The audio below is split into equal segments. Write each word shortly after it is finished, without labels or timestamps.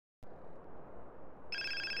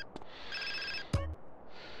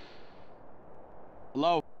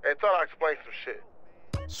Hello? Hey, thought I'd explain some shit.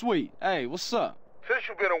 Sweet. Hey, what's up? Since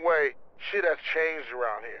you've been away, shit has changed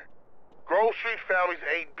around here. Grove Street families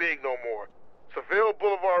ain't big no more. Seville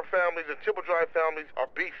Boulevard families and Temple Drive families are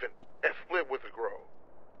beefing and split with the Grove.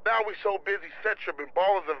 Now we so busy, set tripping,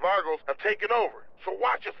 ballers and Vagos have taken over. So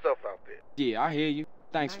watch yourself out there. Yeah, I hear you.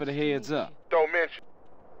 Thanks for the heads up. Don't mention.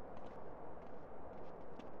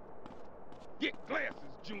 Get glasses,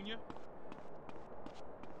 Junior.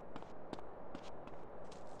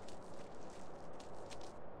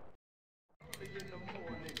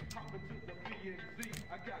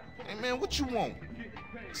 Hey man, what you want?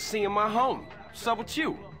 Seeing my homie. What's up with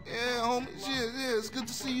you? Yeah, homie. Yeah, it's good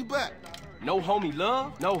to see you back. No homie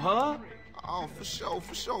love? No hug? Oh, for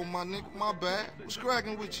sure, my nigga. My bad. What's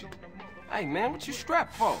cracking with you? Hey, man, what you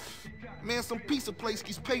strapped for? Man, some pizza place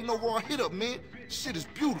keeps paying over our hit up, man. Shit is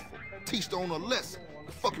beautiful. Teach the owner a lesson.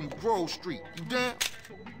 The fucking Grove Street. You down?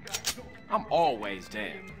 I'm always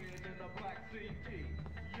down.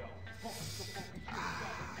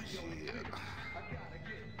 Yeah.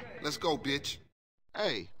 Let's go, bitch.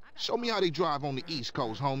 Hey, show me how they drive on the East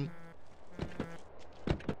Coast, homie.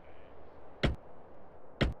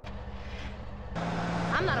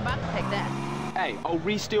 I'm not about to take that. Hey,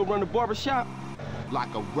 O'Ree still run the barbershop?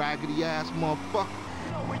 Like a raggedy-ass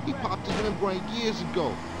motherfucker. He popped his membrane years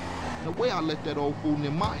ago. The way I let that old fool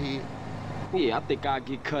in my head. Yeah, I think I'll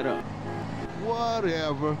get cut up.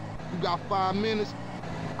 Whatever. You got 5 minutes?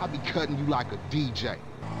 I'll be cutting you like a DJ.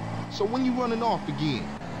 So when you running off again?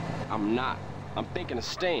 I'm not. I'm thinking of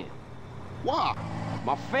staying. Why?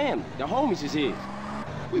 My family, the homies is here.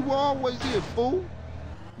 We were always here, fool.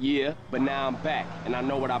 Yeah, but now I'm back, and I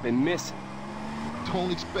know what I've been missing. Don't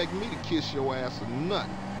expect me to kiss your ass or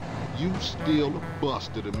nothing. You still a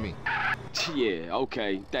buster to me. Yeah,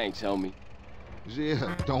 okay. Thanks, homie.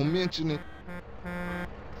 Yeah, don't mention it.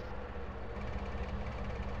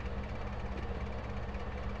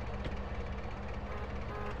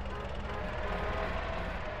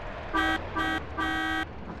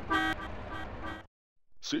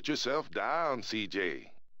 Sit yourself down, CJ.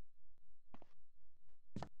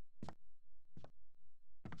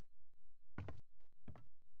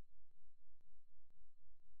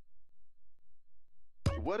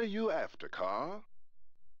 What are you after, Carl?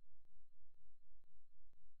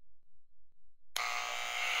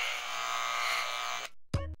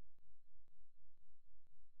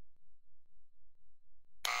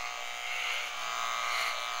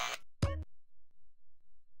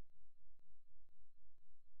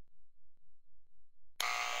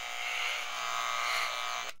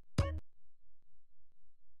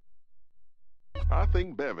 I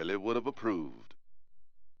think Beverly would have approved.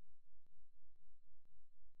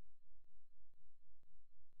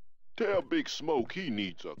 Tell Big Smoke he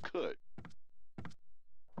needs a cut.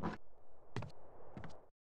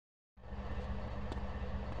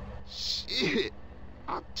 Shit.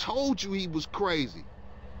 I told you he was crazy.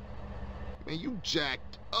 Man, you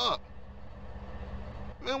jacked up.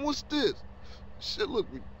 Man, what's this? Shit look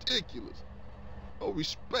ridiculous. No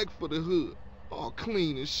respect for the hood. All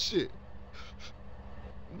clean as shit.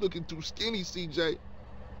 You looking too skinny, CJ.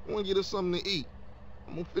 I wanna get us something to eat.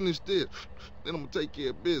 I'm gonna finish this, then I'm gonna take care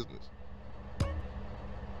of business.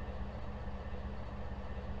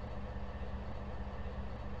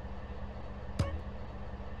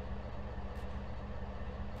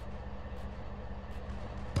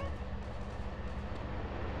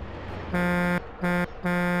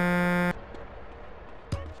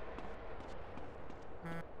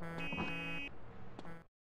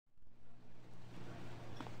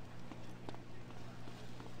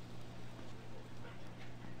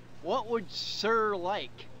 What would Sir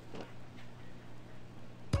like?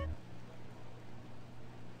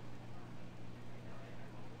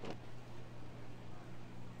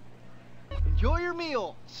 Enjoy your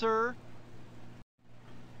meal, sir.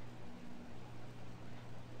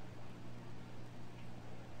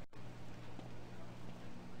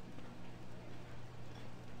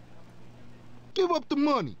 Give up the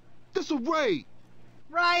money. This a raid.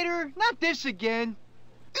 Ryder, not this again.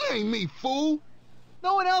 It ain't me, fool.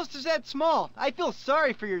 No one else is that small. I feel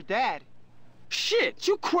sorry for your dad. Shit,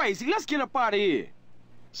 you crazy. Let's get up out of here.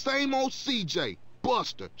 Same old CJ.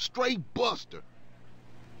 Buster. Straight Buster.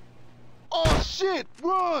 Oh, shit!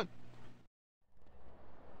 Run!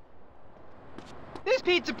 This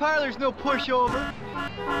pizza parlor's no pushover.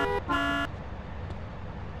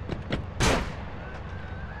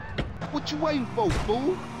 What you waiting for,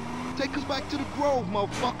 fool? Take us back to the Grove,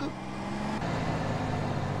 motherfucker.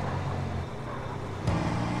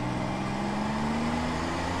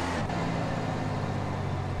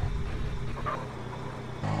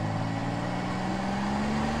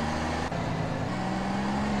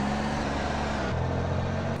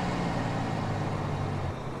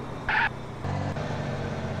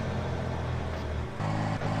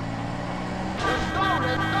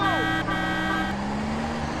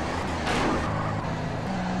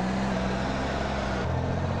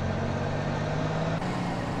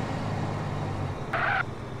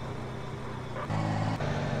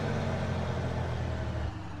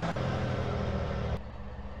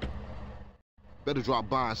 Better drop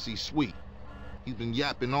by and see Sweet. He's been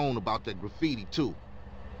yapping on about that graffiti, too.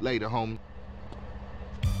 Later, homie.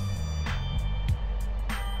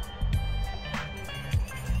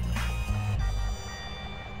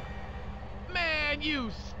 Man,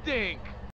 you stink.